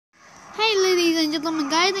and gentlemen,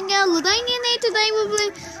 guys and gals, Ladanian here today with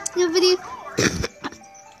the video.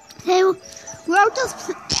 Hey, we're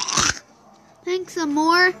just playing some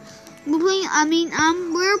more. We're playing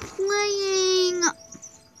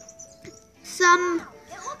some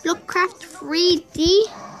Lovecraft 3D.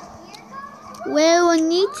 Well, I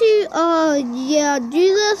need to,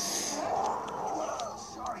 do this.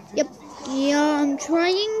 Yep, yeah, I'm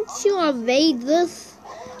trying to evade this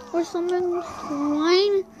or something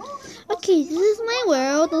fine. Okay, this is my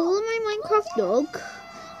world. This is my Minecraft dog.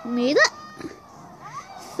 I made it.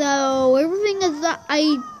 So everything is that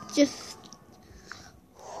I just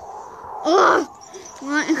I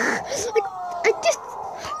just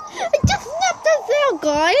snapped this out,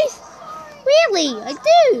 guys. Really, I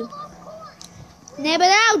do. Never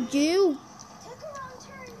out, you.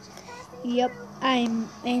 Yep, I'm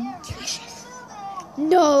ambitious.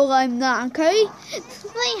 No, I'm not, okay? This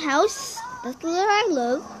is my house. That's where I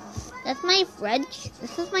live. That's my fridge.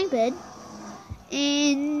 This is my bed.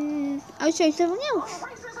 And I'll show you something else.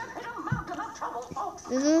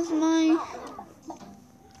 This is my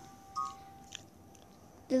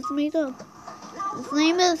dog. His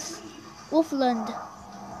name is Wolfland.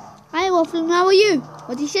 Hi, Wolfland, how are you?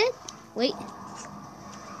 What did he say? Wait.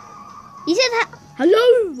 He said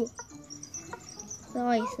hello! So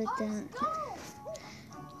I said that.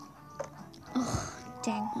 Oh,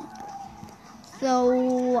 dang it. So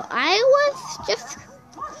I was just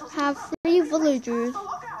have 3 villagers.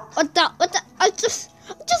 What the? This is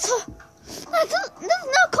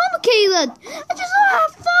not complicated. I just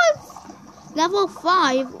have 5. Level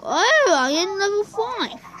 5? Oh, I am level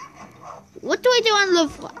 5. What do I do on level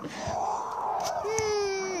 5?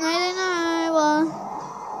 I don't know. Well,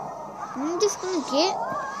 I'm just gonna get.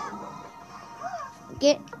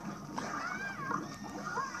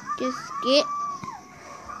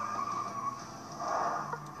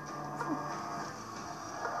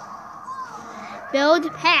 Builder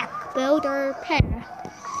pack.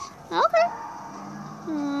 Okay.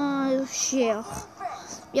 Oh shit.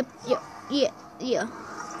 Yep. Yeah.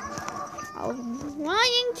 I was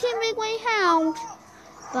trying to make my house,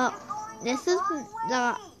 but this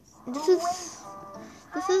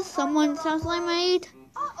is someone's house I made.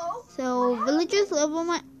 So villagers live on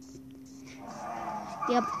my.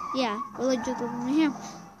 Yep. Yeah. Villagers live on my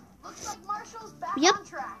house. Yep.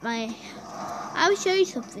 I will show you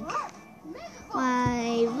something.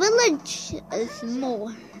 My village is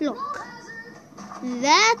small. Look.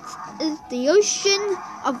 That is the Ocean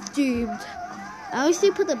of Doomed. I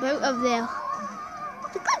also put a boat up there.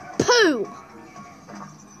 Look like poo.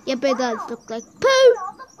 Yep, it does look like poo.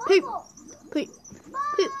 Poop.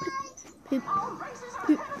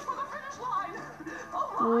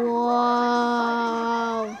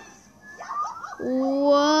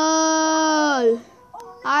 Whoa.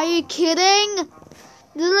 Are you kidding?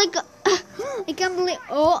 There's like I can't believe.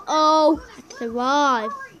 I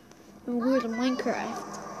survived. I'm weird in Minecraft.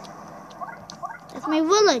 That's my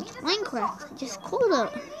village, Minecraft. I just called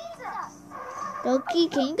it. Doggy,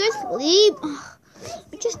 can you go sleep?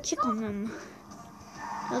 I just check on them.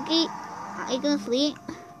 Doggy, are you gonna sleep?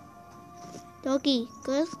 Doggy,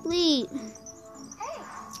 go sleep. Hey,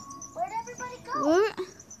 where'd everybody go? Where?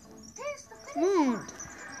 Here's the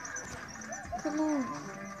Come on.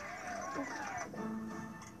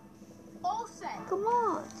 all set. Come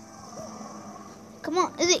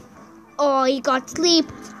on, is it? Oh, he got sleep.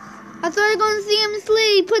 I thought I was going to see him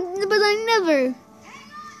sleep, but I never.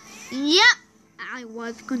 Yep, I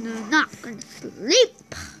was not gonna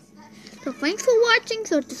sleep. So thanks for watching.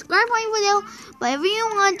 So subscribe my video. Whatever you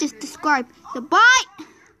want, just subscribe. So bye.